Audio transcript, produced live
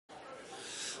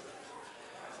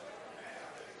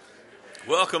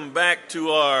Welcome back to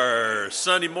our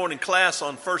Sunday morning class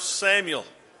on 1 Samuel.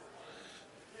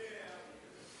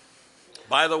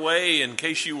 By the way, in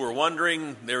case you were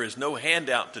wondering, there is no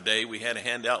handout today. We had a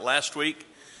handout last week.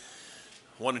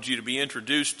 I wanted you to be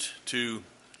introduced to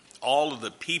all of the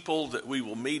people that we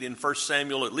will meet in 1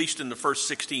 Samuel, at least in the first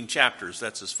 16 chapters.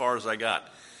 That's as far as I got.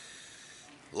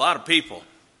 A lot of people.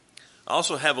 I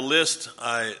also have a list.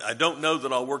 I don't know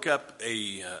that I'll work up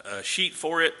a sheet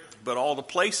for it, but all the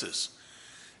places.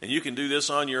 And you can do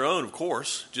this on your own, of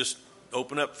course. Just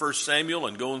open up 1 Samuel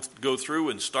and go through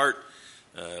and start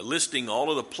listing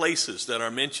all of the places that are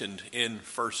mentioned in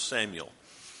 1 Samuel.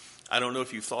 I don't know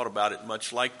if you've thought about it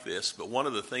much like this, but one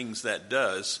of the things that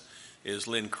does is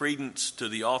lend credence to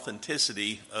the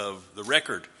authenticity of the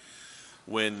record.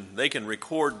 When they can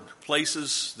record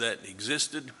places that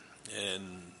existed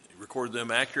and record them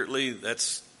accurately,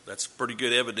 that's pretty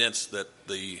good evidence that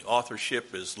the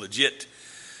authorship is legit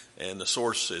and the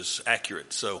source is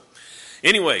accurate. So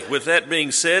anyway, with that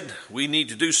being said, we need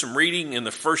to do some reading in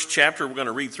the first chapter. We're going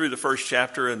to read through the first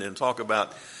chapter and then talk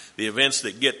about the events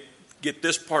that get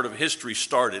this part of history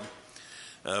started.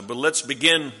 But let's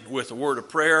begin with a word of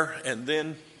prayer, and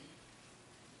then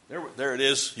there it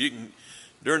is. You can,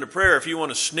 during the prayer, if you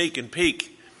want to sneak and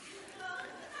peek.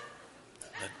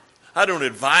 I don't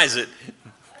advise it,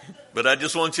 but I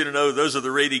just want you to know those are the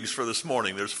readings for this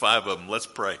morning. There's 5 of them. Let's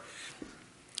pray.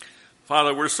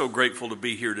 Father, we're so grateful to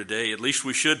be here today. At least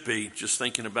we should be, just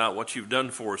thinking about what you've done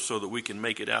for us so that we can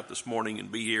make it out this morning and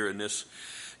be here in this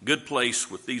good place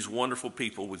with these wonderful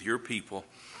people, with your people.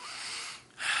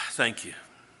 Thank you.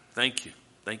 Thank you.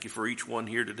 Thank you for each one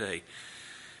here today.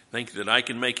 Thank you that I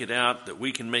can make it out, that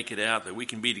we can make it out, that we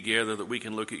can be together, that we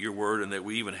can look at your word, and that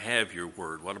we even have your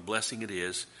word. What a blessing it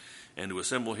is. And to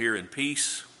assemble here in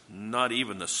peace, not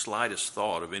even the slightest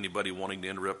thought of anybody wanting to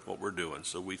interrupt what we're doing.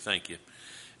 So we thank you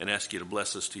and ask you to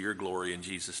bless us to your glory in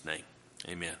Jesus' name.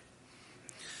 Amen.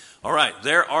 All right,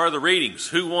 there are the readings.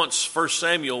 Who wants 1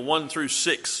 Samuel 1 through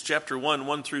 6, chapter 1,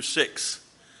 1 through 6?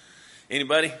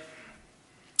 Anybody?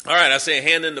 All right, I see a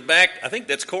hand in the back. I think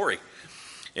that's Corey.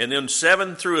 And then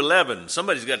 7 through 11.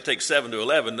 Somebody's got to take 7 to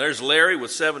 11. There's Larry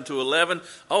with 7 to 11.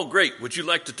 Oh, great. Would you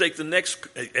like to take the next?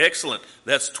 Excellent.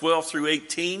 That's 12 through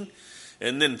 18.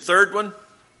 And then third one.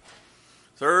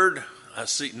 Third, I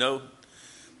see, no.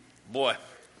 Boy,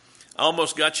 I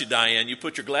almost got you, Diane. You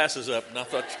put your glasses up, and I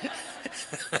thought.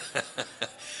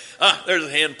 There's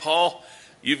a hand, Paul.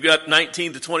 You've got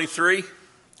 19 to 23.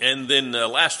 And then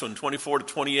last one, 24 to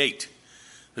 28.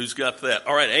 Who's got that?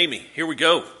 All right, Amy, here we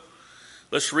go.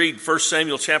 Let's read 1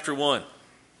 Samuel chapter 1.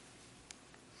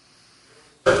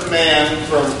 A certain man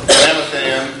from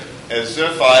Ramathaim, a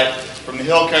Zophite, from the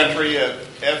hill country of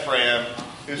Ephraim,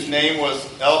 whose name was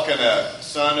Elkanah,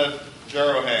 son of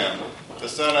Jeroham, the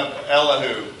son of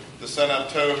Elihu, the son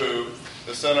of Tohu,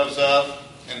 the son of Zuph,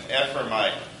 an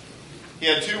Ephraimite. He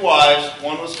had 2 wives.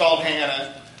 One was called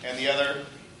Hannah, and the other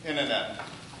Peninnah.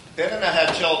 Peninnah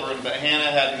had children, but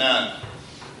Hannah had none.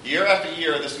 Year after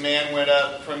year, this man went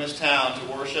up from his town to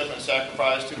worship and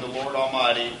sacrifice to the Lord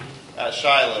Almighty at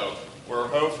Shiloh, where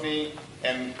Hophni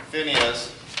and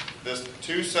Phinehas, the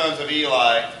 2 sons of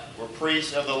Eli, were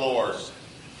priests of the Lord.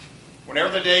 Whenever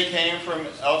the day came from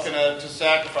Elkanah to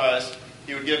sacrifice,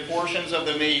 he would give portions of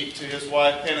the meat to his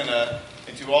wife Peninnah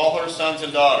and to all her sons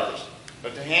and daughters.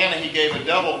 But to Hannah he gave a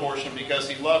double portion because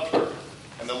he loved her,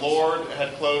 and the Lord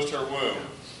had closed her womb.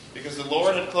 Because the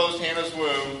Lord had closed Hannah's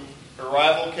womb, her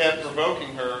rival kept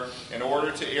provoking her in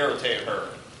order to irritate her.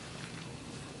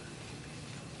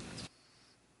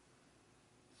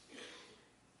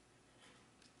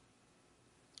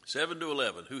 Seven to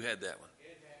 11. Who had that one?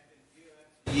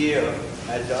 Year,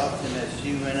 as often as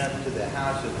she went up to the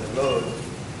house of the Lord,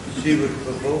 she would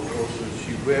provoke her, so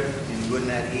she wept and would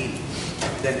not eat.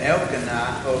 Then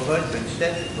Elkanah, her husband,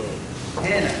 said to her,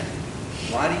 Hannah,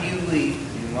 why do you weep,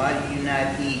 and why do you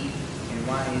not eat, and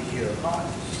why is your heart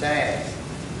sad?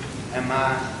 Am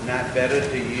I not better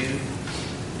to you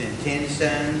than 10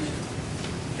 sons?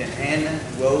 Then Hannah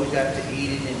rose after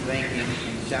eating and drinking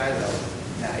in Shiloh.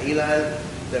 Now Eli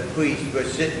the priest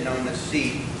was sitting on the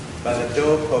seat by the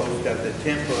doorpost of the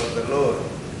temple of the Lord.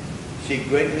 She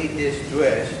greatly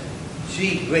distressed,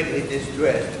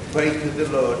 prayed to the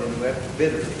Lord and wept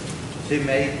bitterly. She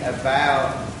made a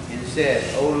vow and said,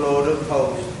 O Lord of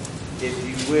hosts, if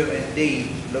you will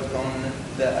indeed look on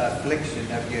the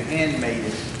affliction of your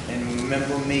handmaiden and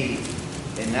remember me,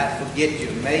 and not forget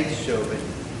your maidservant,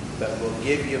 but will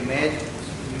give your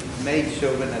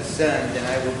maidservant a son, then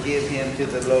I will give him to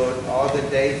the Lord all the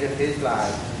days of his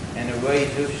life, and a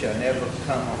razor shall never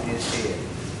come on his head.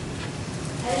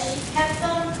 As she kept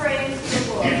on praying to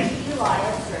the Lord, Eli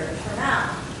observed her mouth.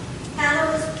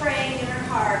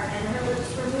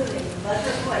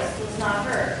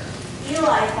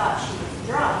 Eli thought she was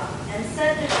drunk and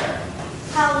said to her,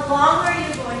 "How long are you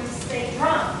going to stay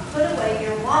drunk? Put away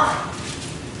your wine."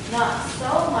 "Not so,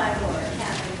 my lord,"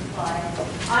 Hannah replied.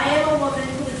 "I am a woman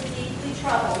who is deeply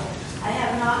troubled. I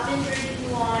have not been drinking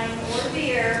wine or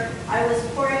beer. I was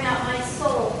pouring out my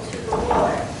soul to the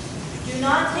Lord. Do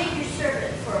not take your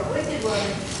servant for a wicked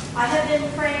woman. I have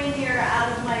been praying here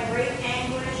out of my great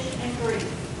anguish and grief."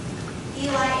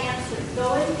 Eli answered,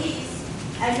 "Go in peace,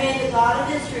 and may the God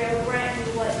of Israel grant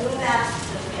you what you have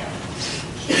asked of him."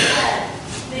 She said,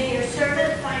 "May your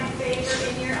servant find favor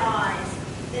in your eyes."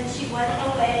 Then she went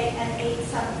away and ate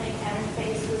something, and her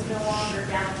face was no longer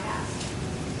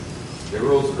downcast. They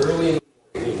rose early in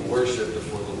the morning and worshipped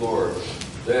before the Lord.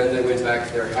 Then they went back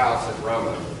to their house at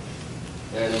Ramah.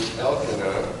 And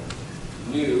Elkanah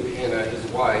knew Hannah his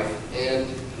wife, and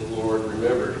the Lord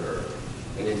remembered her.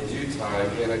 And in due time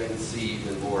Hannah conceived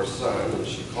and bore a son, and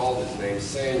she called his name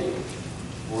Samuel.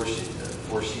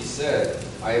 For she said,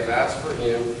 "I have asked for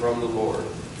him from the Lord."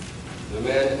 The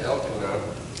man Elkanah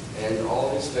and all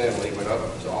his family went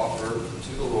up to offer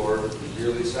to the Lord the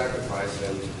yearly sacrifice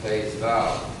and to pay his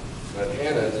vow. But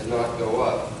Hannah did not go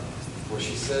up, for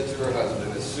she said to her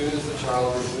husband, "As soon as the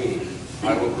child is weaned,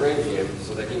 I will bring him,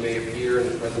 so that he may appear in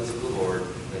the presence of the Lord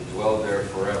and dwell there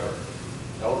forever."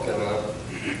 Elkanah,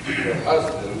 her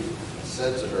husband,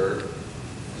 said to her,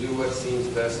 "Do what seems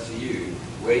best to you.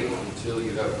 Wait until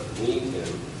you have weaned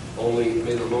him. Only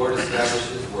may the Lord establish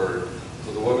his word."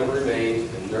 So the woman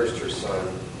remained and nursed her son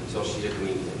until she had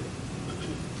weaned him.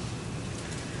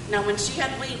 Now when she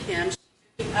had weaned him,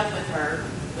 she came up with her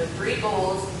with 3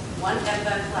 bowls, 1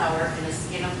 ephah of flour, and a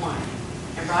skin of wine,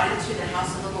 and brought him to the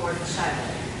house of the Lord at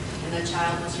Shiloh, and the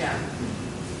child was young.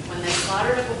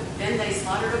 Then they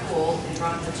slaughtered a bull and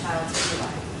brought the child to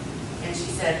Eli. And she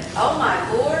said, "Oh,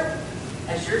 my Lord,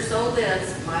 as your soul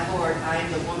lives, my Lord, I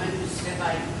am the woman who stood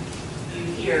by you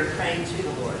here praying to the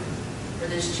Lord. For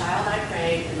this child I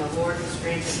prayed, and the Lord has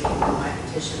granted me my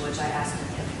petition which I asked of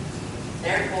him.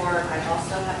 Therefore I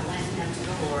also have lent him to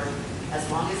the Lord. As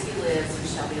long as he lives, he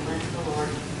shall be lent to the Lord."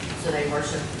 So they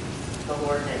worship the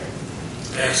Lord there.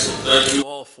 Excellent. Thank you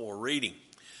all for reading.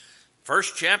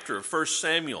 First chapter of 1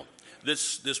 Samuel.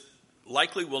 This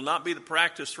likely will not be the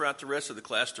practice throughout the rest of the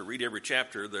class to read every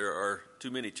chapter. There are too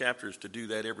many chapters to do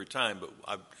that every time. But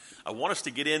I want us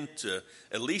to get into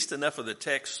at least enough of the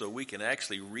text so we can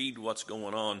actually read what's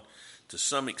going on to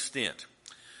some extent.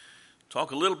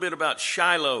 Talk a little bit about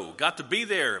Shiloh. Got to be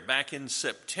there back in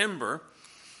September.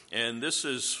 And this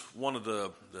is one of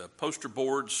the poster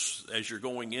boards as you're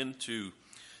going into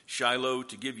Shiloh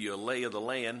to give you a lay of the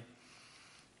land.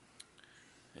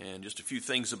 And just a few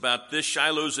things about this.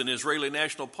 Shiloh's an Israeli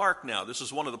National Park now. This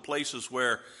is one of the places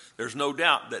where there's no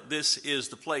doubt that this is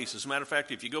the place. As a matter of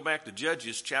fact, if you go back to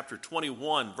Judges chapter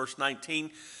 21, verse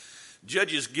 19,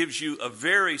 Judges gives you a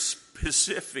very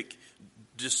specific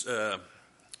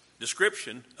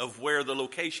description of where the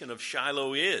location of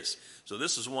Shiloh is. So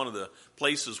this is one of the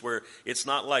places where it's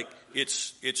not like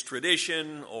it's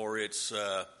tradition or it's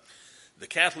the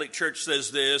Catholic Church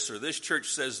says this or this church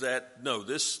says that. No,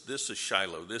 this is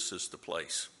Shiloh. This is the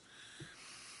place.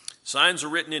 Signs are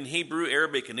written in Hebrew,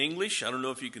 Arabic, and English. I don't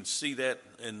know if you can see that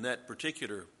in that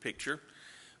particular picture,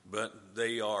 but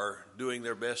they are doing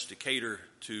their best to cater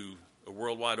to a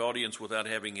worldwide audience without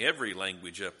having every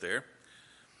language up there.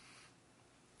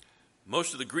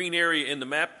 Most of the green area in the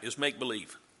map is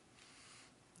make-believe.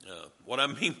 What I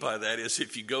mean by that is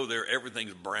if you go there,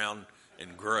 everything's brown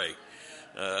and gray.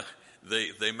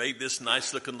 They made this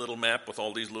nice-looking little map with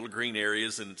all these little green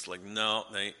areas, and it's like, no,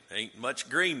 there ain't much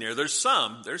green there. There's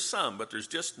some, but there's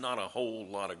just not a whole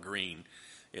lot of green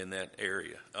in that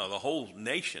area. The whole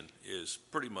nation is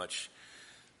pretty much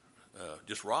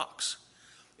just rocks.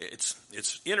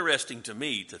 It's interesting to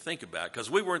me to think about,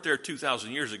 because we weren't there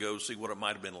 2,000 years ago to see what it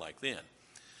might have been like then.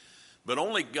 But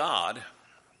only God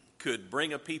could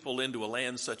bring a people into a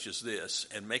land such as this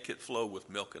and make it flow with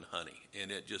milk and honey.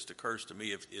 And it just occurs to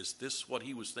me, is this what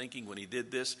he was thinking when he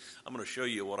did this? I'm going to show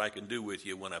you what I can do with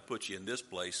you when I put you in this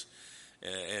place.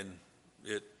 And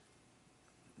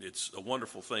it's a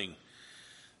wonderful thing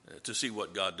to see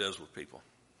what God does with people.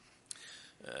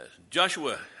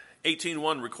 Joshua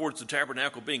 18:1 records the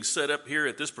tabernacle being set up here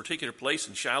at this particular place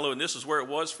in Shiloh, and this is where it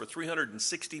was for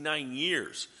 369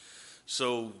 years.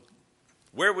 So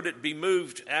where would it be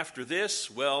moved after this?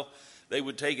 Well, they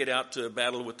would take it out to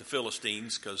battle with the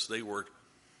Philistines because I was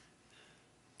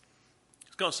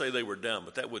going to say they were dumb,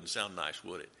 but that wouldn't sound nice,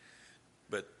 would it?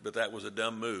 But that was a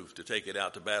dumb move to take it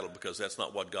out to battle because that's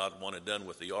not what God wanted done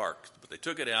with the ark. But they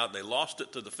took it out and they lost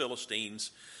it to the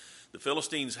Philistines. The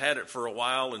Philistines had it for a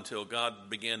while until God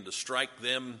began to strike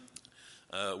them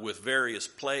with various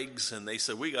plagues, and they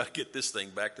said, we got to get this thing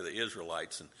back to the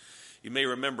Israelites. And you may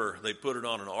remember they put it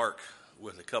on an ark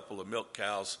with a couple of milk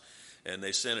cows, and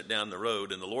they sent it down the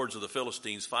road, and the lords of the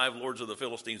Philistines, 5 lords of the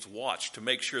Philistines, watched to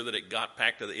make sure that it got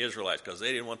back to the Israelites, because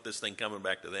they didn't want this thing coming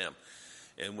back to them.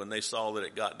 And when they saw that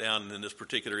it got down in this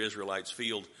particular Israelites'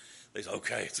 field, they said,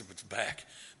 okay, it's back.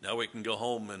 Now we can go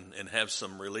home and have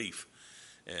some relief.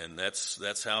 And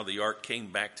that's how the ark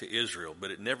came back to Israel. But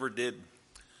it never did,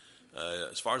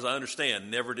 as far as I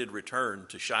understand, never did return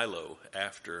to Shiloh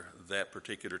after that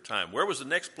particular time. Where was the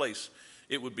next place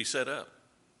it would be set up?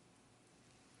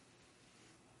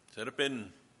 Set up it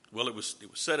was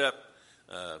set up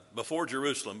before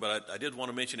Jerusalem, but I did want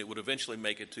to mention it would eventually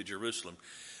make it to Jerusalem.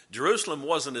 Jerusalem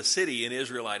wasn't a city in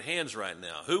Israelite hands right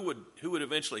now. Who would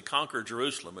eventually conquer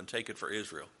Jerusalem and take it for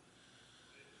Israel?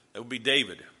 That would be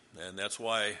David. And that's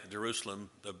why Jerusalem,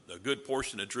 a good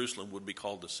portion of Jerusalem would be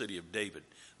called the city of David.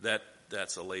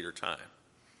 That's a later time.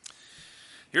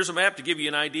 Here's a map to give you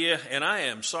an idea. And I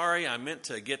am sorry, I meant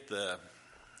to get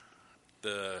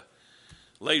the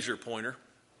laser pointer,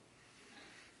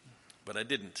 but I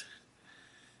didn't.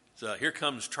 So here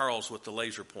comes Charles with the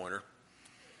laser pointer.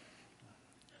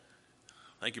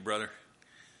 Thank you, brother.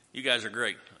 You guys are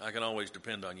great. I can always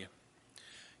depend on you.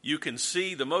 You can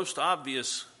see the most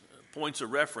obvious points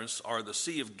of reference are the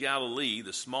Sea of Galilee,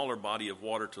 the smaller body of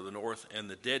water to the north, and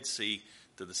the Dead Sea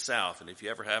to the south. And if you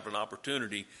ever have an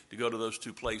opportunity to go to those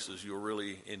two places, you'll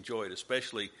really enjoy it,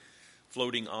 especially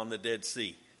floating on the Dead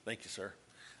Sea. Thank you, sir.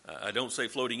 I don't say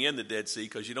floating in the Dead Sea,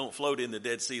 because you don't float in the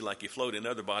Dead Sea like you float in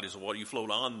other bodies of water. You float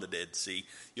on the Dead Sea.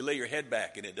 You lay your head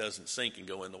back and it doesn't sink and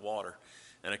go in the water.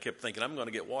 And I kept thinking, I'm going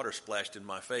to get water splashed in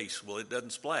my face. Well, it doesn't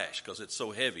splash because it's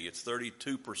so heavy. It's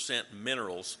 32%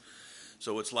 minerals.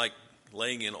 So it's like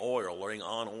laying in oil, laying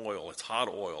on oil. It's hot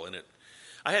oil. And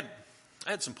I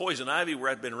had some poison ivy where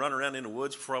I'd been running around in the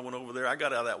woods before I went over there. I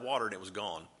got out of that water and it was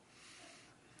gone.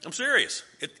 I'm serious.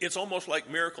 It's almost like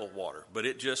miracle water, but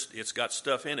it's got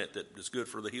stuff in it that is good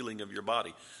for the healing of your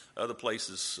body. Other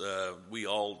places, we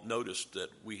all noticed that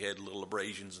we had little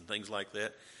abrasions and things like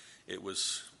that. It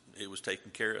was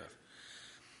taken care of.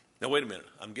 Now, wait a minute.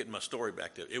 I'm getting my story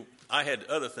back to it. I had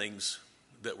other things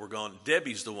that were gone.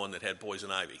 Debbie's the one that had poison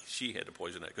ivy. She had the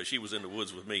poison ivy because she was in the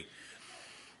woods with me.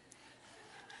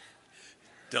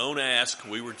 Don't ask.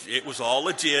 It was all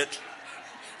legit.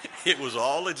 It was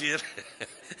all legit.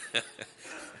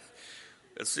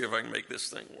 Let's see if I can make this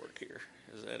thing work here.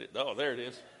 Is that it? Oh, there it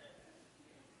is.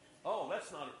 Oh,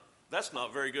 that's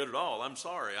not very good at all. I'm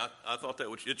sorry. I thought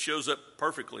it shows up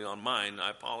perfectly on mine.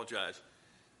 I apologize.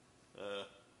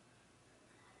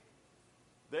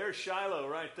 There's Shiloh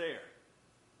right there.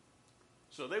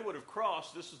 So they would have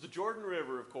crossed. This is the Jordan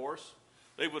River, of course.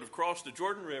 They would have crossed the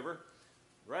Jordan River.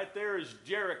 Right there is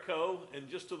Jericho, and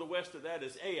just to the west of that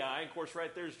is Ai. Of course,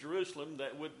 right there is Jerusalem.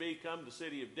 That would become the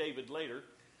city of David later.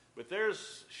 But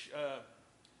there's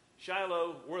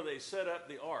Shiloh where they set up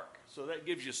the ark. So that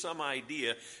gives you some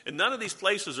idea. And none of these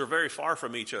places are very far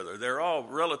from each other. They're all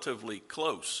relatively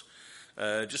close.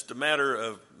 Just a matter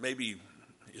of maybe,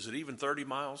 is it even 30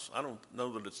 miles? I don't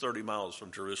know that it's 30 miles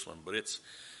from Jerusalem, but it's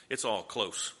all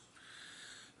close.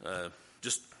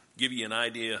 Just give you an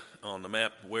idea on the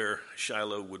map where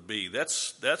Shiloh would be.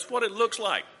 That's what it looks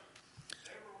like.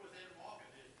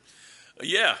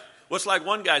 Yeah. Well, it's like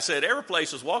one guy said, every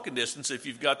place is walking distance if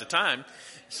you've got the time.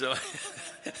 So,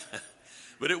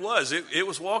 but it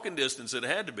was walking distance. It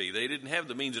had to be. They didn't have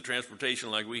the means of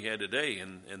transportation like we had today,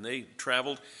 and they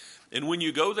traveled. And when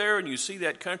you go there and you see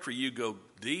that country, you go,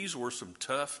 these were some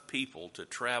tough people to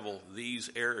travel these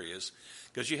areas,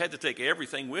 because you had to take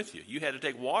everything with you. You had to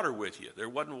take water with you. There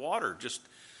wasn't water, just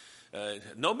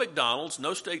no McDonald's,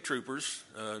 no state troopers,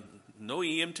 no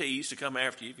EMTs to come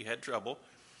after you if you had trouble.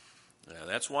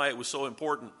 That's why it was so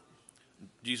important.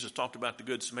 Jesus talked about the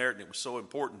Good Samaritan. It was so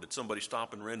important that somebody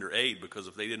stop and render aid, because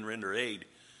if they didn't render aid,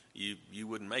 you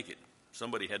wouldn't make it.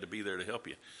 Somebody had to be there to help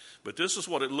you. But this is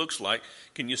what it looks like.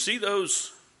 Can you see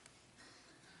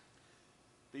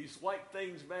these white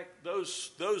things back?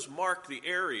 Those mark the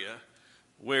area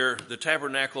where the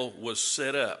tabernacle was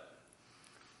set up.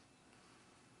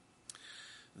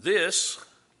 This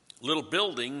little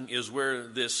building is where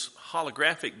this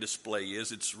holographic display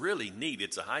is. It's really neat.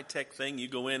 It's a high-tech thing. You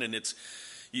go in and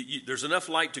there's enough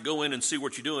light to go in and see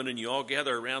what you're doing, and you all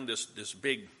gather around this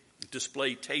big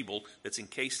display table that's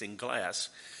encased in glass,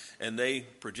 and they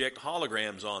project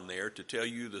holograms on there to tell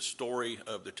you the story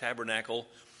of the tabernacle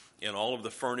and all of the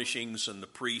furnishings and the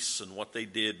priests and what they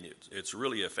did. It's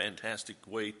really a fantastic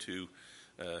way to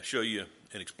show you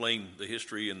and explain the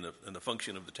history and the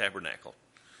function of the tabernacle.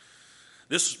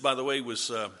 This, by the way,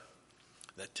 was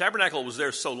The tabernacle was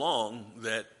there so long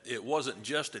that it wasn't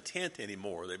just a tent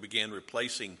anymore. They began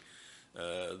replacing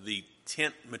the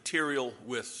tent material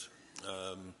with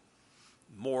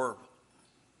more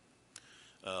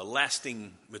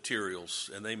lasting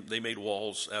materials, and they made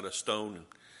walls out of stone.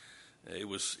 It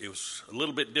was a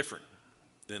little bit different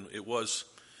than it was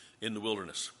in the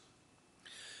wilderness.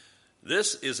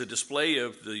 This is a display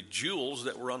of the jewels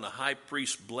that were on the high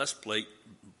priest's breastplate,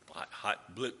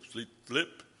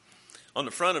 on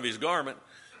the front of his garment.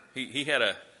 He had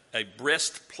a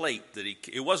breastplate that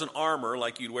it wasn't armor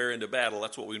like you'd wear into battle.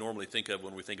 That's what we normally think of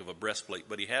when we think of a breastplate.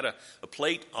 But he had a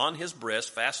plate on his breast,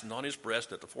 fastened on his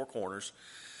breast at the four corners,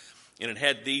 and it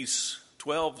had these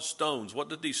 12 stones. What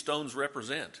did these stones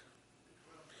represent?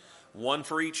 One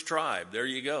for each tribe. There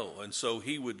you go. And so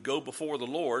he would go before the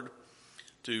Lord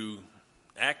to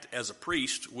act as a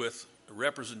priest with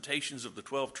representations of the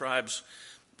 12 tribes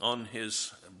on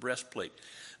his breastplate.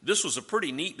 This was a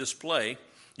pretty neat display.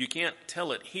 You can't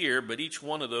tell it here, but each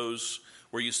one of those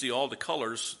where you see all the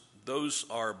colors, those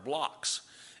are blocks,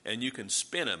 and you can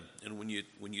spin them. And when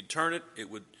you turn it, it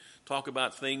would talk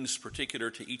about things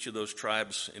particular to each of those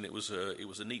tribes, and it was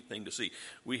a neat thing to see.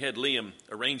 We had Liam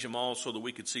arrange them all so that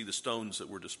we could see the stones that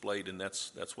were displayed, and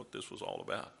that's what this was all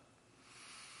about.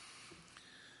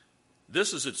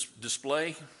 This is its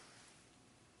display.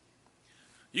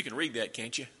 You can read that,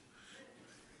 can't you?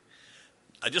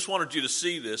 I just wanted you to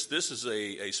see this. This is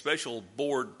a special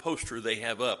board poster they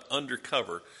have up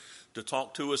undercover to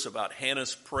talk to us about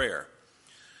Hannah's prayer.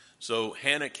 So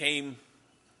Hannah came,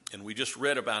 and we just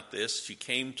read about this. She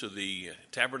came to the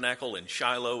tabernacle in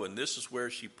Shiloh, and this is where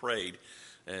she prayed.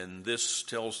 And this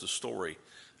tells the story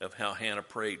of how Hannah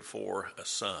prayed for a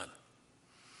son.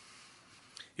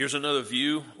 Here's another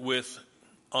view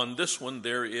on this one,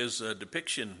 there is a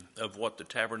depiction of what the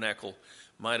tabernacle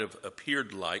might have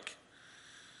appeared like.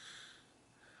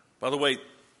 By the way,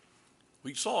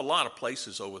 we saw a lot of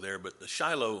places over there, but the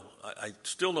Shiloh, I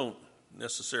still don't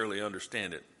necessarily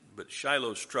understand it, but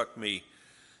Shiloh struck me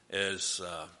as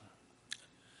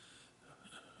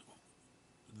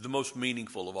the most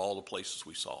meaningful of all the places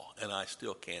we saw, and I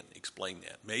still can't explain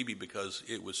that. Maybe because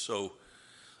it was so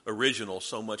original,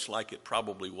 so much like it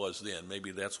probably was then.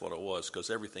 Maybe that's what it was, because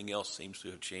everything else seems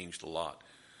to have changed a lot.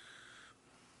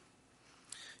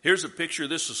 Here's a picture.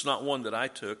 This is not one that I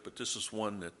took, but this is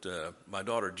one that my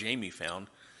daughter Jamie found,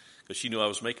 because she knew I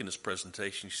was making this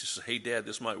presentation. She said, "Hey, Dad,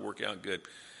 this might work out good."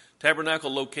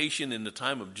 Tabernacle location in the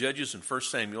time of Judges in 1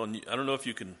 Samuel. And I don't know if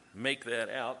you can make that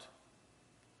out.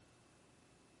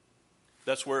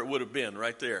 That's where it would have been,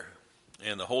 right there.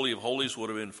 And the Holy of Holies would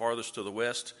have been farthest to the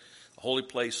west. The holy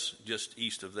place just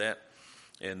east of that.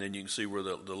 And then you can see where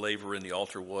the laver and the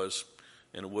altar was.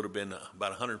 And it would have been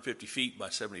about 150 feet by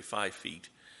 75 feet,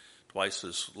 twice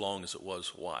as long as it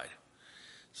was wide.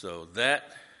 So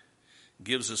that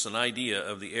gives us an idea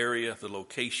of the area, the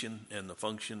location, and the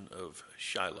function of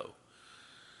Shiloh.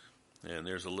 And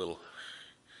there's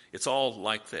it's all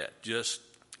like that, just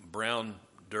brown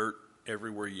dirt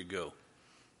everywhere you go.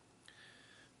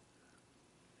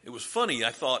 It was funny,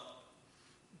 I thought,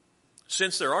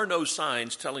 since there are no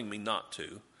signs telling me not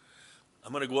to,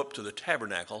 I'm going to go up to the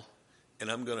tabernacle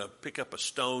and I'm going to pick up a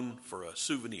stone for a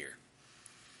souvenir.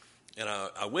 And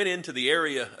I went into the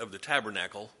area of the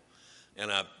tabernacle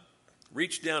and I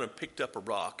reached down and picked up a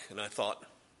rock, and I thought,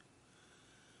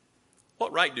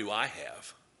 what right do I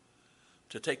have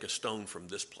to take a stone from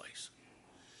this place?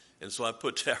 And so I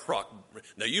put that rock.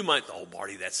 Now you might think, "Oh,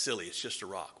 Marty, that's silly. It's just a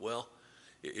rock." Well,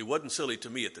 it wasn't silly to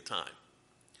me at the time.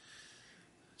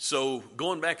 So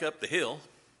going back up the hill,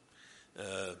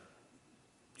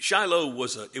 Shiloh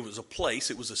was a place.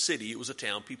 It was a city. It was a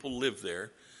town. People lived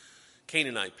there,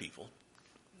 Canaanite people,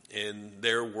 and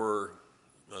there were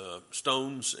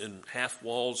stones and half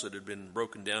walls that had been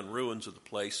broken down, ruins of the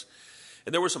place.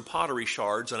 And there were some pottery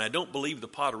shards, and I don't believe the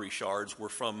pottery shards were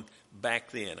from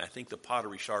back then. I think the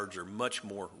pottery shards are much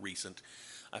more recent.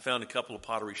 I found a couple of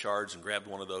pottery shards and grabbed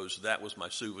one of those. That was my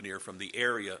souvenir from the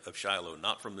area of Shiloh,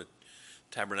 not from the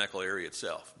tabernacle area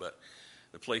itself. But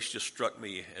the place just struck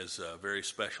me as very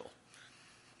special,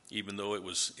 even though it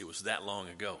was that long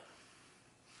ago.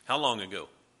 How long ago?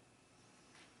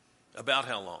 About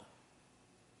how long?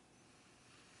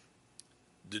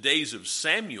 The days of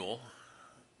Samuel,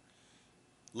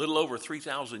 little over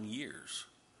 3,000 years.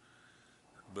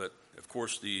 But of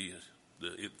course, the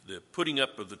putting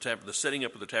up of the setting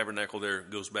up of the tabernacle there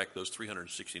goes back those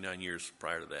 369 years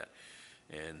prior to that.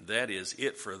 And that is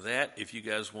it for that. If you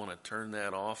guys want to turn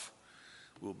that off,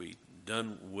 we'll be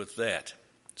done with that.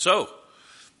 So,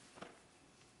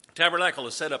 tabernacle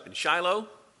is set up in Shiloh.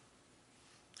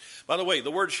 By the way,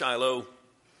 the word Shiloh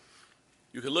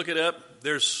You can look it up.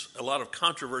 There's a lot of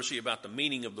controversy about the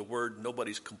meaning of the word.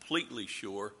 Nobody's completely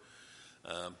sure.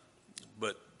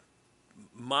 But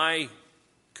my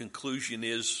conclusion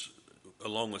is,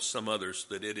 along with some others,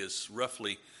 that it is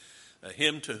roughly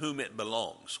him to whom it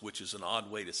belongs, which is an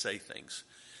odd way to say things.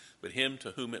 But him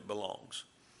to whom it belongs,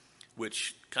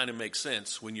 which kind of makes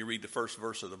sense when you read the first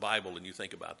verse of the Bible and you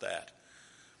think about that.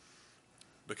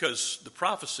 Because the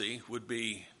prophecy would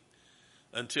be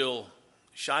until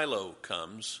Shiloh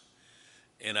comes,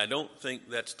 and I don't think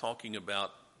that's talking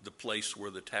about the place where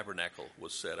the tabernacle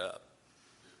was set up.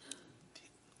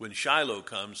 When Shiloh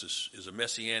comes is a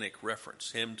messianic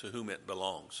reference, him to whom it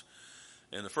belongs.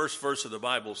 And the first verse of the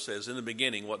Bible says, in the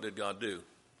beginning, what did God do?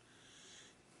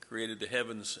 Created the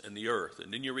heavens and the earth.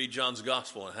 And then you read John's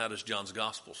gospel, and how does John's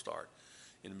gospel start?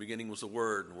 In the beginning was the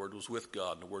Word, and the Word was with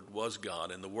God, and the Word was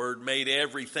God, and the Word made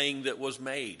everything that was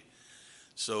made.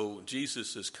 So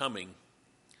Jesus is coming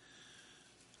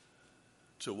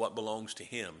to what belongs to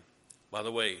him. By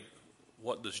the way,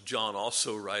 what does John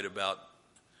also write about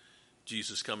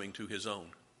Jesus coming to his own?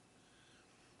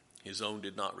 His own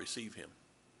did not receive him.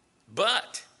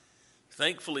 But,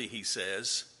 thankfully, he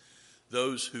says,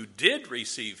 those who did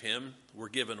receive him were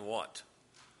given what?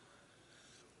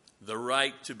 The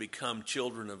right to become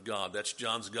children of God. That's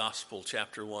John's Gospel,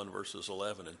 chapter 1, verses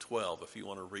 11 and 12, if you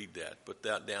want to read that. Put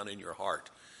that down in your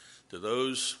heart. To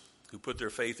those who put their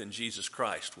faith in Jesus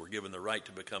Christ were given the right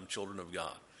to become children of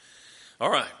God.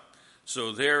 All right,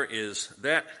 so there is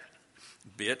that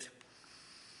bit.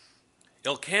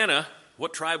 Elkanah,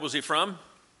 what tribe was he from?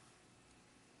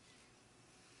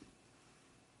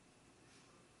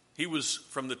 He was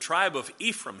from the tribe of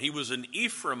Ephraim. He was an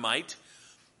Ephraimite.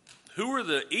 Who were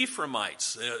the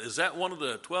Ephraimites? Is that one of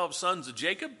the 12 sons of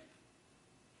Jacob?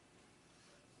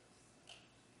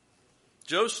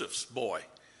 Joseph's boy.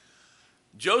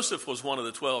 Joseph was one of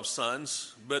the 12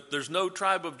 sons, but there's no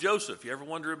tribe of Joseph. You ever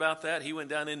wonder about that? He went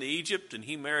down into Egypt and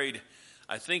he married,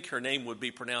 I think her name would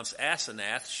be pronounced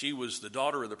Asenath. She was the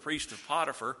daughter of the priest of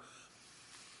Potiphar.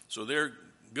 So there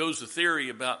goes the theory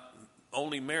about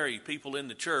only marry people in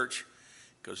the church,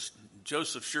 because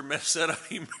Joseph sure messed that up.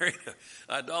 He married an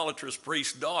idolatrous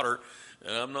priest's daughter.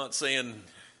 And I'm not saying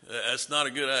that's not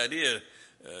a good idea,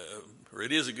 or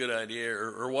it is a good idea,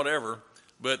 or whatever.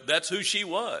 But that's who she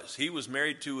was. He was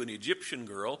married to an Egyptian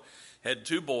girl, had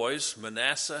 2 boys,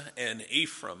 Manasseh and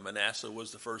Ephraim. Manasseh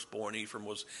was the firstborn, Ephraim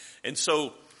was. And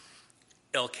so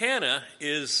Elkanah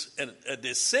is a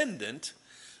descendant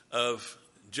of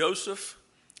Joseph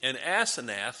and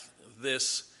Asenath,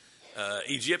 this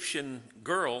Egyptian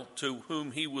girl to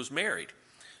whom he was married.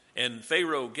 And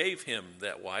Pharaoh gave him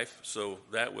that wife, so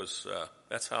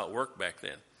that's how it worked back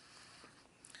then.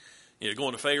 You know,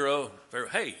 going to Pharaoh,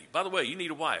 hey, by the way, you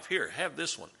need a wife. Here, have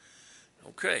this one.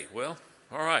 Okay, well,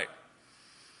 all right.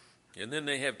 And then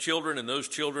they have children, and those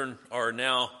children are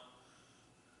now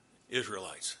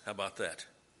Israelites. How about that?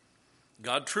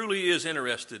 God truly is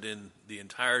interested in the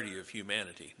entirety of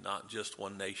humanity, not just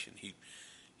one nation. He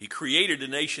created a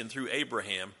nation through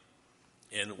Abraham,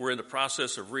 and we're in the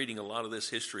process of reading a lot of this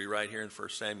history right here in 1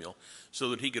 Samuel, so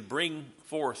that he could bring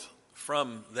forth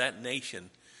from that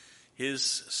nation his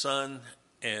son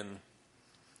and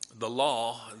the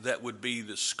law that would be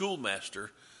the schoolmaster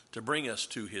to bring us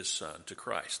to his son, to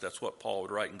Christ. That's what Paul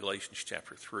would write in Galatians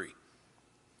chapter 3.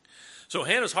 So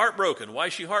Hannah's heartbroken. Why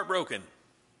is she heartbroken?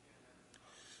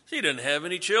 She didn't have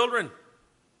any children.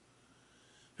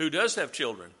 Who does have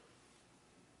children?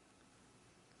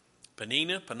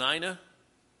 Peninnah.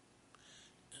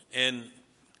 And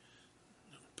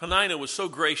Peninnah was so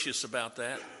gracious about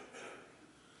that.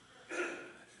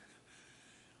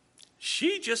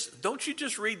 Don't you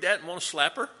just read that and want to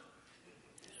slap her?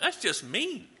 That's just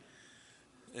mean.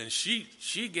 And she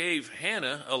gave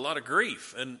Hannah a lot of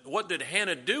grief. And what did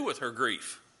Hannah do with her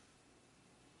grief?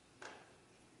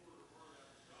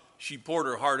 She poured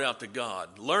her heart out to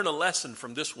God. Learn a lesson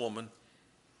from this woman.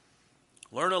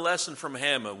 Learn a lesson from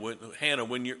Hannah.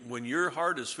 When your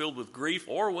heart is filled with grief,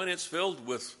 or when it's filled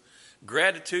with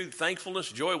gratitude,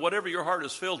 thankfulness, joy, whatever your heart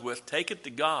is filled with, take it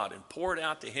to God and pour it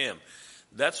out to him.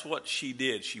 That's what she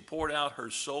did. She poured out her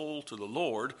soul to the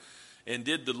Lord. And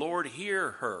did the Lord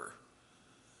hear her?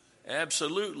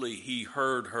 Absolutely, he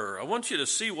heard her. I want you to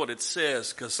see what it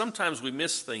says, because sometimes we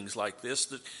miss things like this.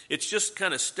 That it's just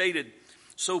kind of stated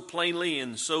so plainly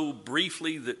and so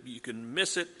briefly that you can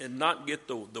miss it and not get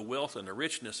the wealth and the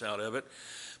richness out of it.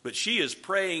 But she is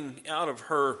praying out of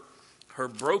her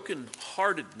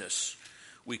brokenheartedness,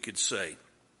 we could say.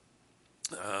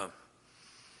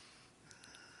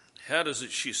 How does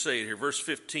she say it here? Verse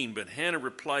 15, but Hannah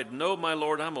replied, no, my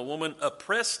Lord, I'm a woman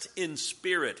oppressed in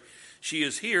spirit. She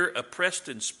is here oppressed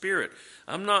in spirit.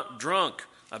 I'm not drunk.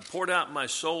 I've poured out my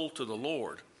soul to the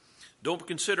Lord. Don't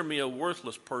consider me a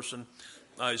worthless person.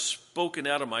 I've spoken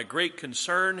out of my great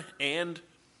concern and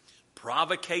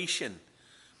provocation.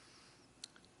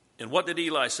 And what did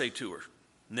Eli say to her?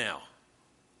 Now,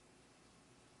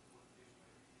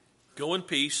 go in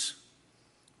peace.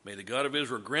 May the God of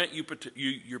Israel grant you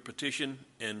your petition.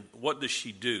 And what does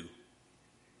she do?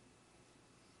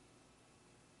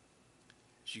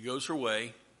 She goes her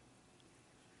way.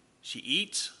 She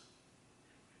eats.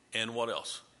 And what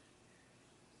else?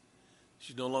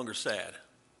 She's no longer sad.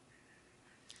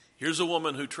 Here's a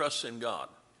woman who trusts in God.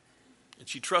 And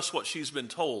she trusts what she's been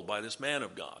told by this man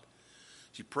of God.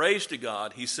 She prays to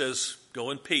God. He says,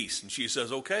 go in peace. And she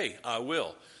says, okay, I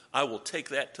will. I will take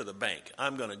that to the bank.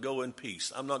 I'm going to go in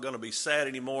peace. I'm not going to be sad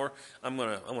anymore. I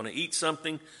want to eat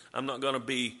something. I'm not going to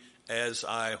be as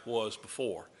I was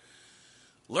before.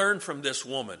 Learn from this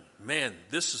woman. Man,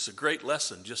 this is a great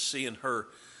lesson, just seeing her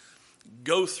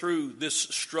go through this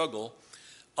struggle,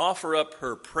 offer up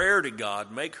her prayer to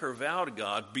God, make her vow to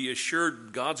God, be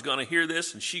assured God's going to hear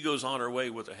this, and she goes on her way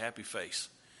with a happy face.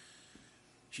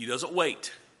 She doesn't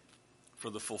wait for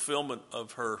the fulfillment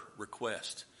of her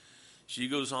request. She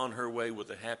goes on her way with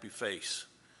a happy face,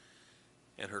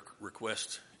 and her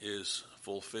request is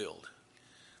fulfilled.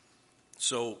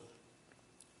 So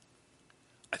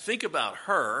I think about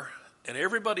her and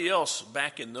everybody else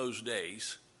back in those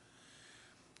days.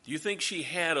 Do you think she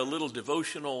had a little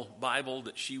devotional Bible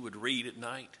that she would read at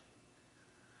night?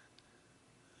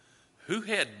 Who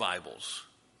had Bibles?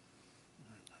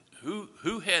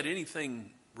 Who had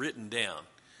anything written down?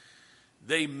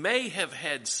 They may have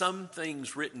had some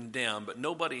things written down, but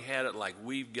nobody had it like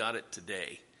we've got it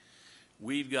today.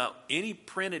 We've got any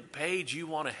printed page you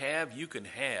want to have, you can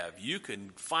have. You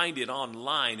can find it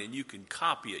online and you can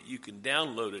copy it. You can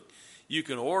download it. You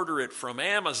can order it from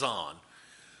Amazon.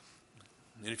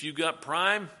 And if you've got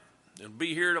Prime, it'll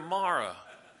be here tomorrow.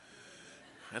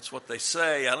 That's what they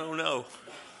say. I don't know.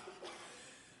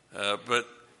 But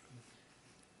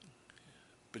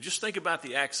just think about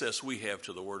the access we have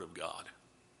to the Word of God.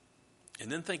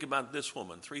 And then think about this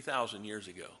woman 3,000 years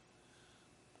ago.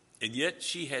 And yet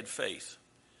she had faith.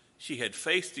 She had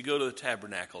faith to go to the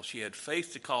tabernacle. She had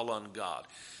faith to call on God.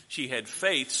 She had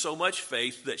faith, so much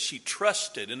faith that she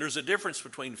trusted. And there's a difference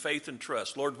between faith and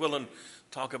trust. Lord willing,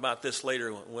 talk about this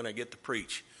later when I get to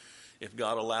preach, if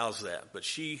God allows that. But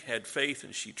she had faith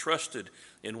and she trusted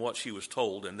in what she was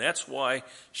told. And that's why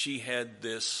she had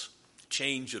this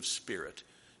change of spirit.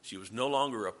 She was no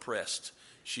longer oppressed.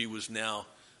 She was now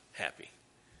happy.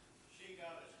 She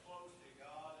got as close to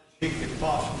God as she could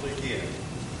possibly get.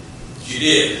 She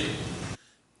did.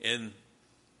 And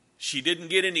she didn't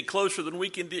get any closer than we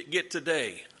can get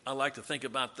today. I like to think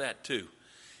about that too.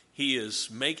 He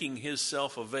is making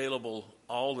himself available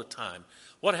all the time.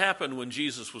 What happened when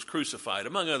Jesus was crucified?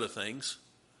 Among other things,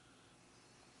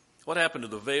 what happened to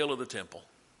the veil of the temple?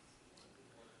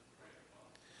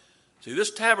 See,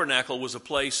 this tabernacle was a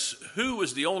place, who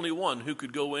was the only one who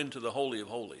could go into the Holy of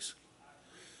Holies?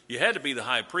 You had to be the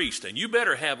high priest, and you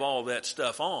better have all that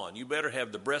stuff on. You better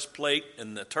have the breastplate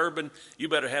and the turban. You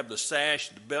better have the sash,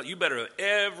 the belt. You better have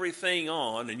everything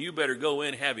on, and you better go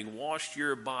in having washed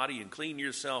your body and cleaned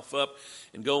yourself up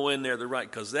and go in there the right,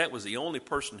 because that was the only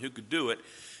person who could do it.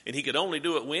 And he could only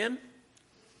do it when?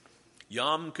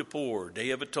 Yom Kippur, Day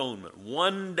of Atonement.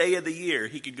 One day of the year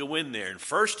he could go in there. And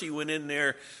first he went in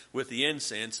there with the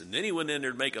incense, and then he went in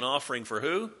there to make an offering for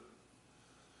who?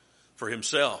 For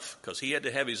himself, because he had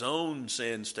to have his own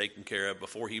sins taken care of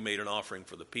before he made an offering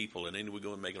for the people, and then he would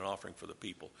go and make an offering for the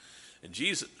people. And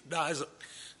Jesus dies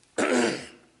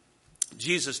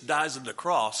Jesus dies on the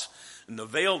cross, and the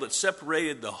veil that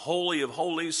separated the Holy of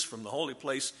Holies from the holy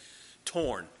place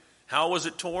torn. How was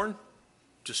it torn?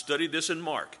 Just study this in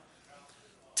Mark.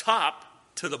 Top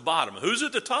to the bottom. Who's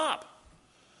at the top?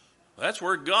 That's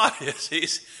where God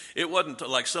is. It wasn't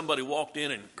like somebody walked in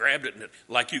and grabbed it, and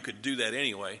like you could do that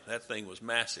anyway. That thing was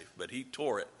massive. But he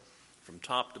tore it from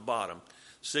top to bottom,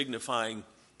 signifying,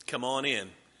 come on in.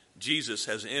 Jesus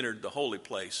has entered the holy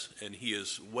place, and he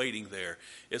is waiting there.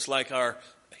 It's like our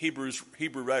Hebrew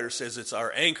writer says, it's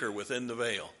our anchor within the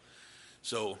veil.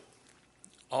 So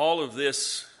all of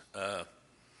this,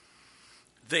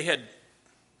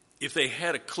 if they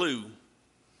had a clue,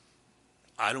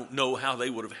 I don't know how they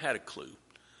would have had a clue.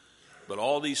 But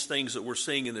all these things that we're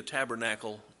seeing in the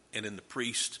tabernacle and in the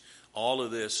priest, all of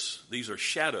this, these are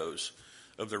shadows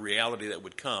of the reality that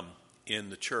would come in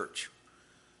the church.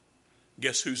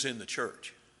 Guess who's in the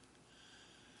church?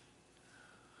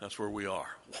 That's where we are.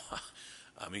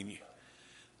 I mean,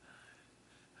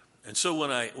 and so when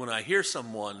I hear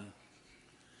someone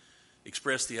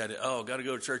express the idea, oh, got to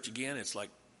go to church again. It's like,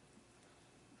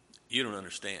 you don't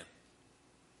understand.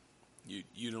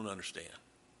 You don't understand.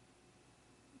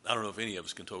 I don't know if any of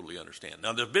us can totally understand.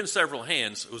 Now, there have been several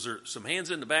hands. Was there some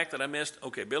hands in the back that I missed?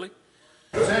 Okay, Billy?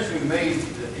 It's interesting to me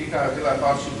that Eli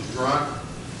thought she was drunk.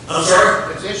 I'm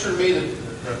sorry? It's interesting to me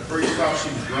that the priest thought she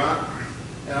was drunk.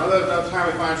 And another time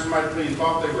we find somebody who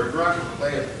thought they were drunk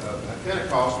at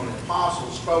Pentecost when the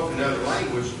apostles spoke in other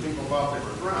language, people thought they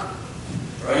were drunk.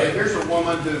 Right. And here's a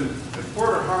woman who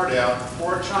poured her heart out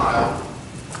for a child,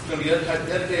 going to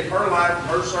dedicate her life and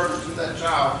her service to that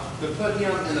child to put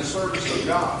him in the service of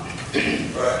God.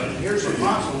 Right. And here's the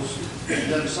apostles who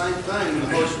done the same thing when the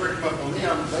Holy Spirit came up on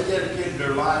them. They dedicated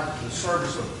their life to the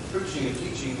service of preaching and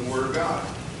teaching the Word of God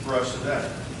for us today.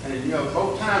 And the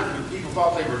whole time people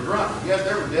thought they were drunk. Yes,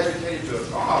 they were dedicated to a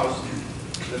cause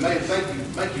that may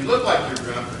make you look like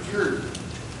you're drunk, but you're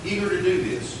eager to do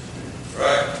this.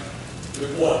 Right.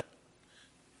 Good point.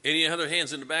 Any other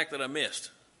hands in the back that I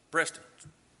missed? Preston.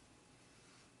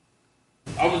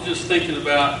 I was just thinking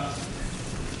about,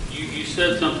 you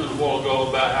said something a while ago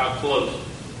about how close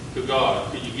to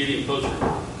God. Could you get any closer?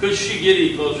 Could she get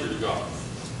any closer to God?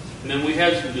 And then we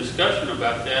had some discussion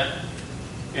about that.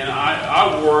 And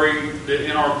I worry that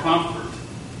in our comfort,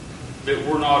 that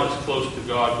we're not as close to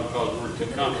God because we're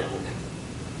too comfortable.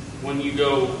 When you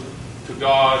go to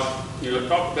God,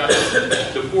 talk about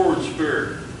the poor in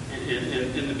spirit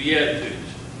in the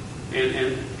Beatitudes.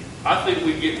 And I think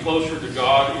we get closer to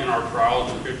God in our trials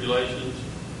and tribulations.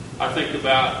 I think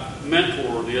about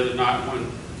Mentor the other night when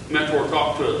Mentor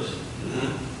talked to us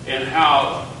and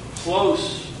how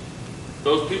close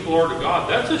those people are to God.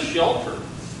 That's a shelter.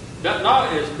 That's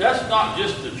not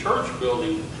just the church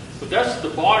building, but that's the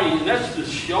body and that's the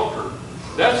shelter.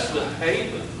 That's the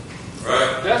haven.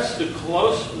 Right. That's the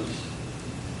closeness.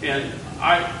 And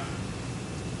I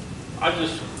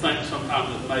just think sometimes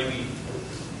that maybe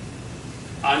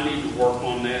I need to work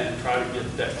on that and try to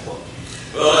get that close.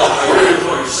 Well, I agree with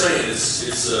what you're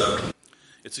saying.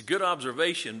 It's a good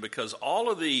observation because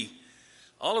all of the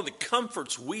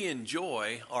comforts we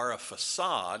enjoy are a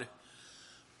facade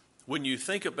when you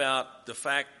think about the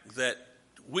fact that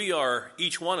we are,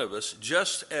 each one of us,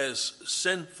 just as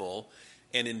sinful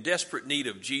and in desperate need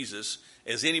of Jesus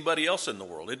as anybody else in the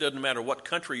world. It doesn't matter what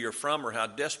country you're from or how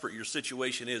desperate your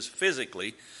situation is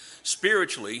physically.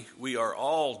 Spiritually, we are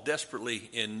all desperately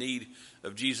in need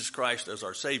of Jesus Christ as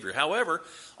our Savior. However,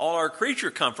 all our creature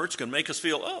comforts can make us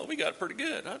feel, oh, we got it pretty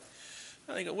good.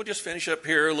 I think we'll just finish up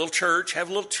here, have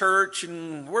a little church,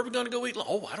 and where are we going to go eat?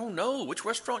 Oh, I don't know. Which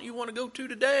restaurant you want to go to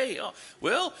today? Oh,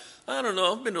 well, I don't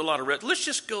know. I've been to a lot of restaurants. Let's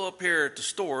just go up here at the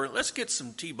store. Let's get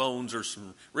some T-bones or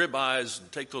some ribeyes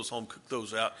and take those home, cook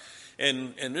those out.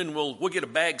 And then we'll get a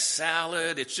bag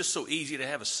salad. It's just so easy to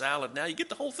have a salad now. You get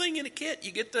the whole thing in a kit.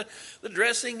 You get the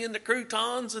dressing and the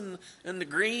croutons and the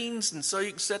greens, and so you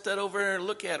can set that over there and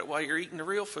look at it while you're eating the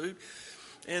real food.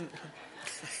 And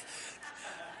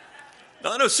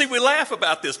no, see, we laugh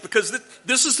about this because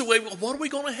this is the way, well, what are we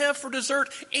going to have for dessert?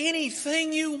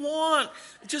 Anything you want.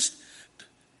 Just,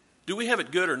 do we have it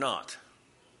good or not?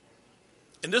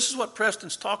 And this is what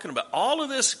Preston's talking about. All of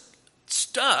this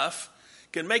stuff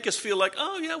can make us feel like,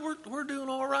 oh, yeah, we're doing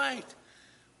all right.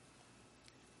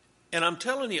 And I'm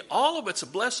telling you, all of it's a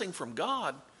blessing from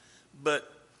God,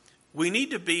 but we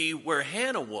need to be where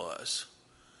Hannah was.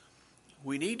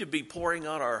 We need to be pouring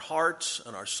out our hearts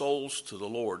and our souls to the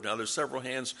Lord. Now, there's several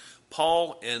hands.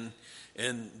 Paul and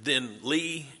then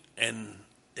Lee and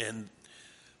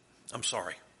I'm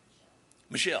sorry,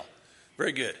 Michelle.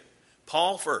 Very good.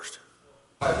 Paul first.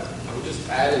 I would just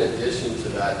add in addition to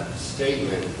that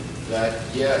statement that,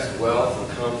 yes, wealth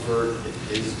and comfort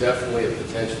is definitely a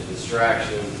potential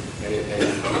distraction, and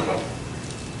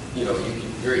you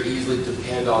can very easily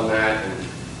depend on that and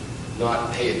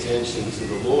not pay attention to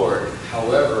the Lord.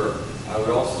 However, I would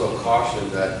also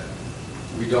caution that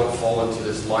we don't fall into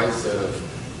this mindset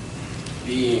of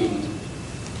being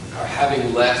or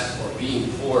having less or being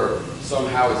poor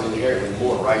somehow is inherently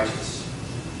more righteous.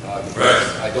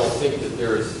 Because I don't think that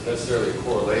there is necessarily a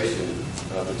correlation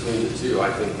between the two.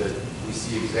 I think that we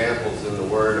see examples in the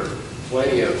Word of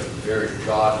plenty of very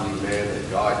godly men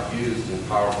that God used in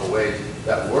powerful ways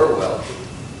that were wealthy.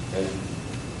 And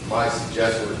my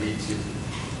suggestion would be to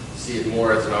see it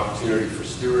more as an opportunity for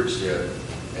stewardship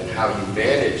and how you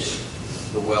manage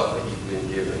the wealth that you've been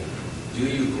given. Do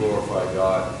you glorify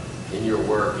God in your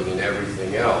work and in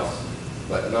everything else?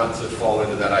 But not to fall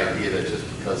into that idea that just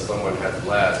because someone has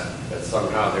less, that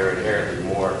somehow they're inherently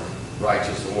more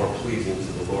righteous or more pleasing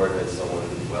to the Lord than someone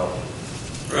who's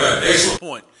wealthy. Right, excellent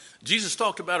point. Jesus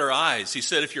talked about our eyes. He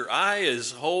said, if your eye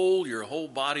is whole, your whole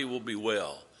body will be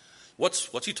well.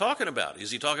 What's he talking about? Is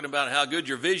he talking about how good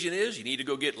your vision is? You need to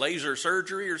go get laser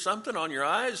surgery or something on your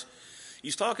eyes?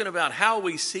 He's talking about how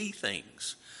we see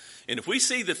things. And if we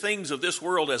see the things of this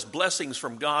world as blessings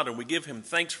from God and we give him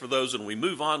thanks for those and we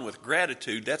move on with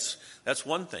gratitude, that's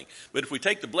one thing. But if we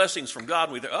take the blessings from God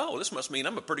and we think, oh, this must mean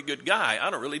I'm a pretty good guy. I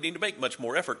don't really need to make much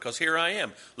more effort because here I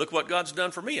am. Look what God's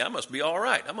done for me. I must be all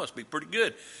right. I must be pretty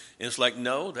good. And it's like,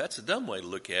 no, that's a dumb way to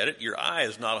look at it. Your eye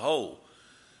is not whole.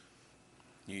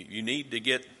 You need to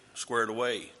get squared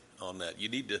away on that. You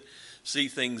need to see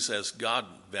things as God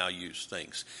values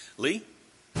things. Lee?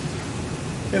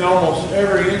 In almost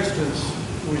every instance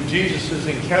when Jesus is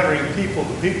encountering people,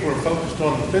 the people are focused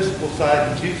on the physical side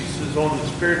and Jesus is on the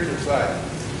spiritual side.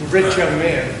 The rich young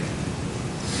man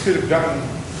could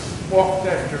have walked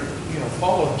after,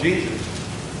 followed Jesus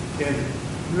and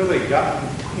really gotten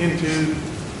into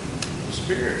the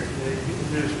spirit,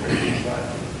 into the spiritual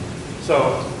side.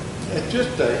 So it's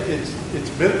just it's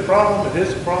been a problem. It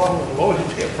is a problem. It will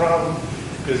always be a problem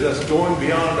because that's going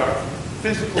beyond our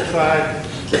physical side.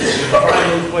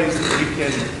 Find those places we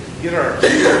can get our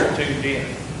spirit tuned in.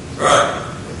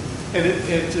 Right. And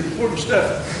it's important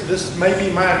stuff. This may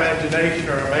be my imagination,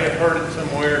 or I may have heard it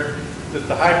somewhere, that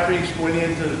the high priest went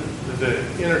into the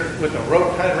inner with a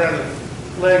rope tied around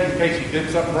his leg in case he did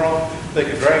something wrong. They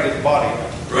could drag his body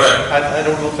out. Right. I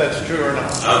don't know if that's true or not.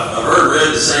 I've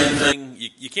read the same thing.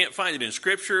 You can't find it in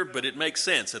Scripture, but it makes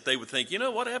sense that they would think,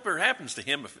 whatever happens to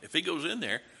him if he goes in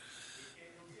there,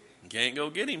 you can't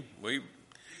go get him.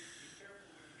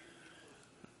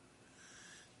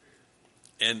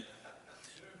 And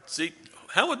see,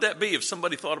 how would that be if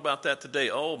somebody thought about that today?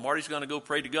 Oh, Marty's going to go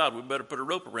pray to God. We better put a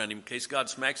rope around him in case God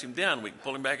smacks him down. We can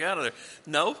pull him back out of there.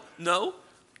 No,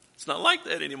 it's not like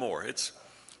that anymore. It's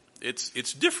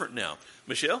different now.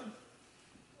 Michelle?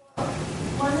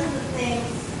 One of the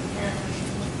things, and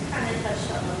kind of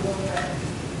touched on a little bit,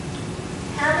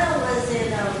 Hannah was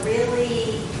in a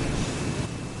really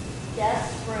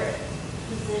desperate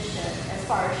position as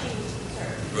far as she was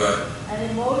concerned. Right.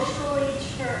 And emotionally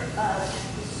disturbed,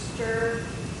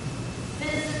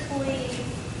 physically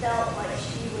felt like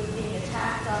she was being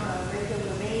attacked on a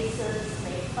regular basis,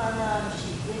 made fun of,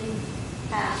 she didn't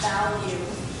have value,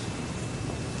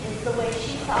 is the way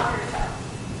she saw herself.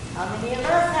 How many of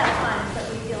us have times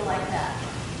that we feel like that?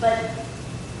 But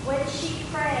when she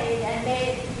prayed and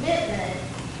made a commitment,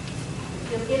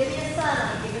 if you'll give me a son,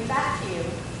 I'll give him back to you.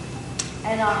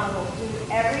 And I will do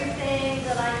everything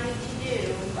that I need to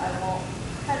do. I won't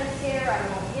cut his hair. I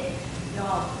won't get,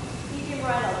 I'll keep him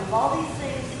right. I'll do all these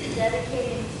things to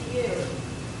dedicate him to you.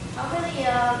 How many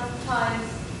times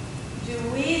do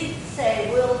we say,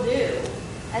 we'll do,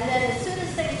 and then as soon as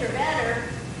things are better,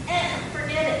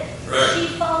 forget it. Right. She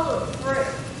followed through.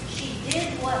 She did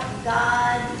what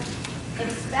God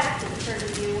expected her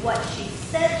to do, what she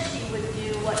said she would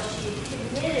do, what she had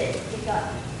committed to God.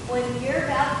 When you're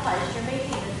baptized, you're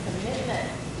making a commitment.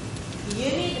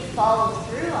 You need to follow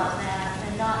through on that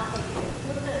and not take it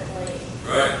flippantly.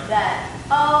 Right. That,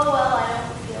 I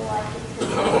don't feel like it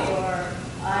today, or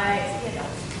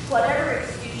whatever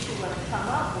excuse you want to come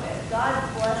up with.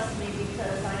 God blessed me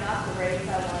because I got the raise I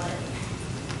wanted.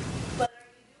 But are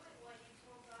you doing what you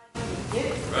told God you would do?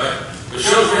 Right.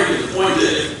 Michelle's making the point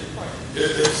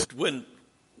that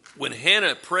when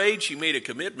Hannah prayed, she made a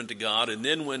commitment to God, and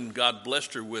then when God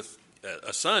blessed her with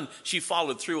a son, she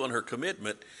followed through on her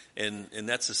commitment, and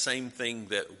that's the same thing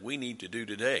that we need to do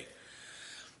today.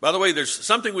 By the way, there's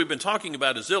something we've been talking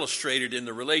about is illustrated in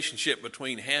the relationship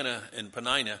between Hannah and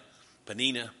Penina,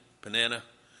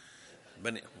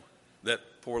 that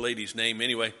poor lady's name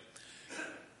anyway.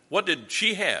 What did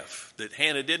she have that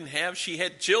Hannah didn't have? She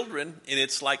had children, and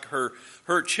it's like her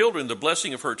children, the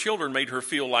blessing of her children made her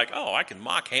feel like, I can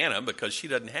mock Hannah because she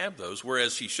doesn't have those,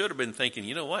 whereas she should have been thinking,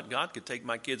 you know what, God could take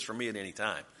my kids from me at any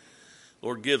time.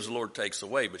 Lord gives, the Lord takes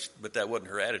away, but that wasn't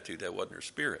her attitude, that wasn't her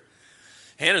spirit.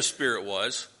 Hannah's spirit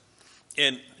was,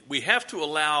 and we have to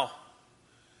allow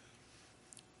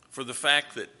for the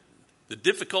fact that the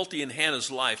difficulty in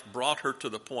Hannah's life brought her to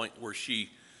the point where she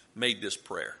made this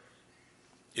prayer.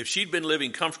 If she'd been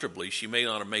living comfortably, she may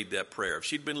not have made that prayer. If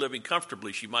she'd been living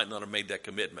comfortably, she might not have made that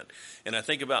commitment. And I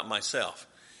think about myself.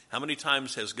 How many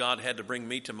times has God had to bring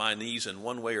me to my knees in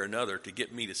one way or another to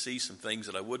get me to see some things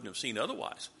that I wouldn't have seen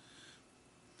otherwise?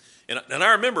 And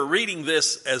I remember reading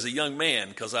this as a young man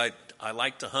because I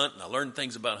like to hunt and I learned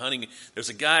things about hunting. There's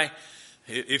a guy,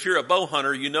 if you're a bow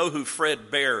hunter, you know who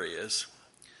Fred Bear is.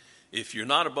 If you're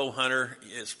not a bow hunter,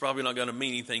 it's probably not going to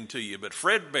mean anything to you. But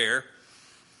Fred Bear,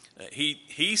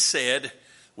 he said,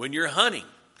 when you're hunting,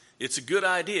 it's a good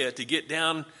idea to get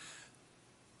down,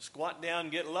 squat down,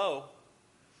 get low,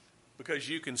 because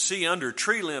you can see under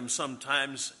tree limbs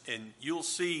sometimes, and you'll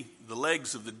see the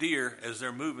legs of the deer as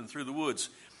they're moving through the woods.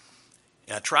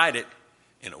 And I tried it,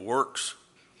 and it works.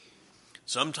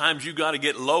 Sometimes you got to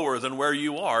get lower than where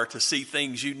you are to see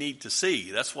things you need to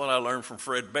see. That's what I learned from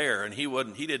Fred Bear, and he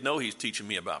didn't know he's teaching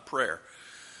me about prayer.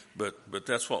 But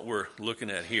that's what we're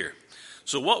looking at here.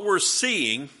 So what we're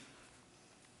seeing,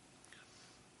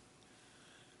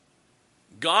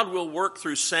 God will work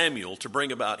through Samuel to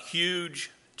bring about huge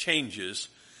changes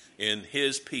in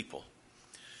his people.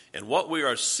 And what we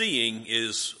are seeing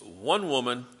is one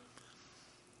woman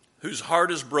whose heart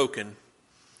is broken,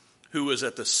 who is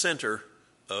at the center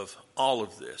of all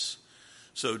of this.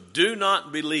 So do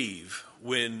not believe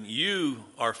when you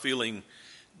are feeling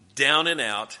down and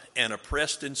out and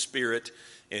oppressed in spirit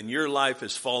and your life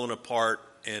has fallen apart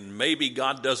and maybe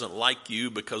God doesn't like you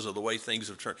because of the way things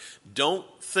have turned. Don't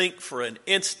think for an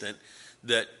instant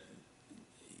that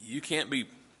you can't be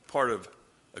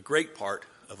a great part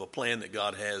of a plan that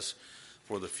God has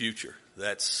for the future.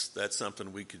 That's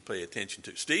something we could pay attention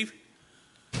to. Steve?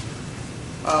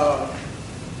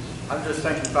 I'm just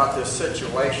thinking about this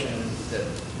situation that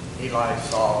Eli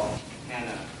saw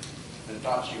Hannah and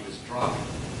thought she was drunk.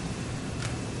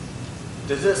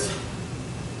 Does this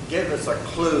give us a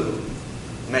clue,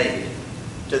 maybe,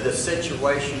 to the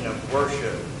situation of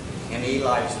worship in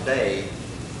Eli's day,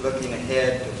 looking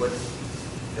ahead to what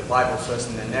the Bible says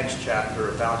in the next chapter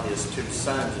about his two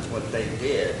sons and what they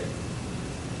did?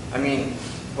 I mean,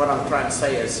 what I'm trying to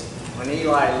say is, when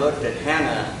Eli looked at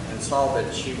Hannah and saw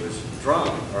that she was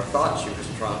drunk, or thought she was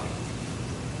drunk,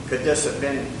 could this have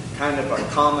been kind of a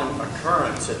common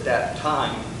occurrence at that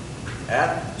time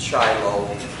at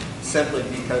Shiloh, simply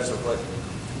because of what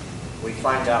we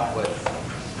find out what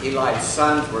Eli's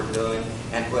sons were doing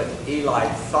and what Eli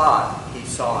thought he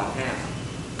saw in Hannah?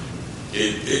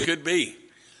 It could be.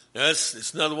 Now,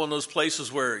 it's another one of those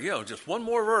places where, just one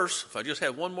more verse. If I just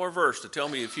have one more verse to tell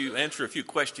me answer a few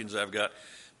questions I've got,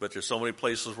 but there's so many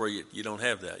places where you don't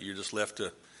have that. You're just left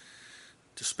to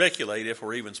speculate, if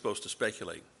we're even supposed to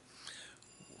speculate.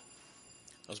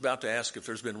 I was about to ask if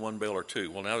there's been one Baal or two.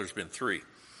 Well, now there's been three.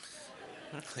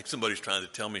 I think somebody's trying to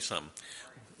tell me something.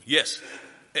 Yes.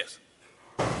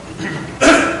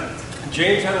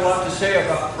 James had a lot to say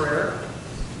about prayer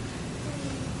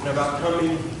and about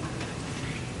coming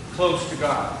close to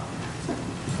God.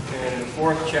 In the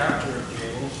 4th chapter of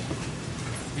James,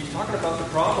 he's talking about the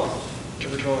problems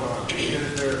that are going on.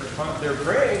 Because they're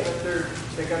praying, but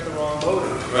they got the wrong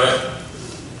motive. Right.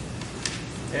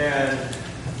 And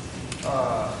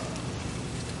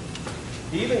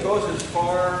he even goes as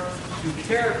far to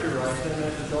characterize them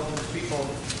as adulterous people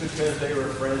because they were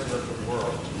friends with the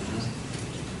world.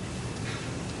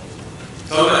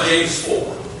 Talk about James 4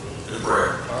 in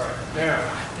prayer. All right. Now,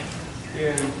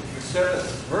 in the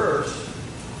 7th verse,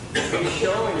 he's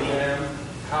showing them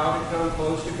how to come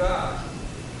close to God.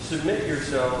 Submit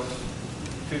yourselves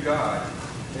to God.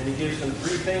 And he gives them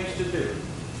 3 things to do.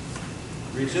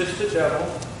 Resist the devil,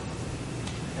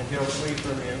 and he'll flee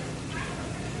from you.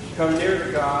 Come near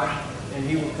to God, and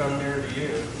he will come near to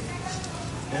you.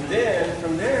 And then,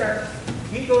 from there,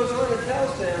 he goes on and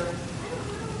tells them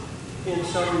in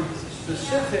some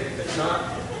specific but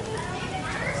not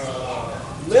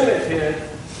limited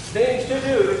things to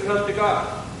do to come to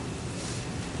God.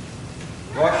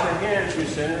 Wash your hands, you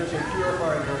sinners, and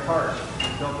purify your hearts,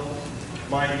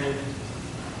 double-minded.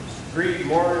 Grieve,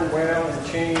 mourn, wail, and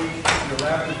change your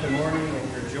laughter to mourning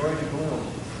and your joy to gloom.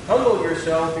 Humble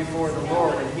yourself before the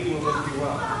Lord, and he will lift you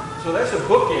up. So that's a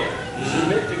bookend.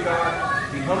 Submit to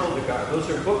God, be humble to God. Those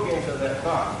are bookends of that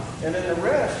thought. And then the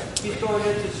rest, he's going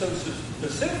into some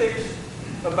specifics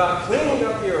about cleaning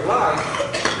up your life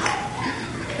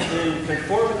in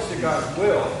conformance to God's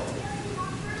will.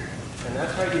 And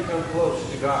that's how you come close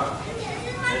to God.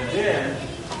 And then,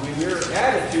 when your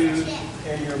attitude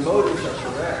and your motives are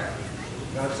correct,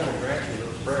 God's going to grant you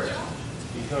those prayers.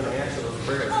 He's going to answer those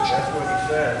prayers. That's what he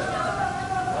says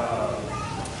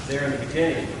there in the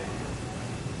beginning.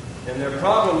 And their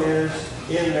problem is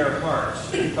in their hearts.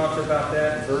 He talks about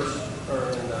that in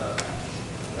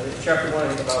chapter 1, I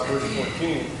think about verse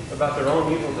 14, about their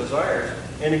own evil desires.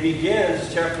 And he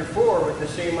begins chapter 4 with the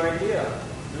same idea.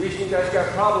 The reason you guys got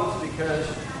problems is because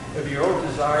of your own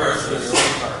desires and your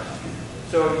own heart.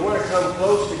 So if you want to come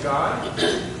close to God,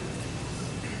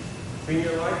 clean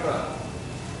your life up.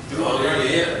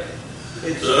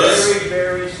 It's very,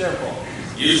 very simple.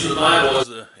 Use the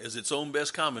Bible as its own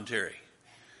best commentary.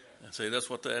 I'd say that's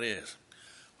what that is.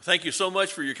 Thank you so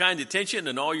much for your kind attention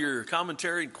and all your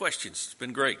commentary and questions. It's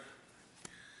been great.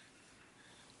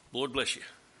 Lord bless you.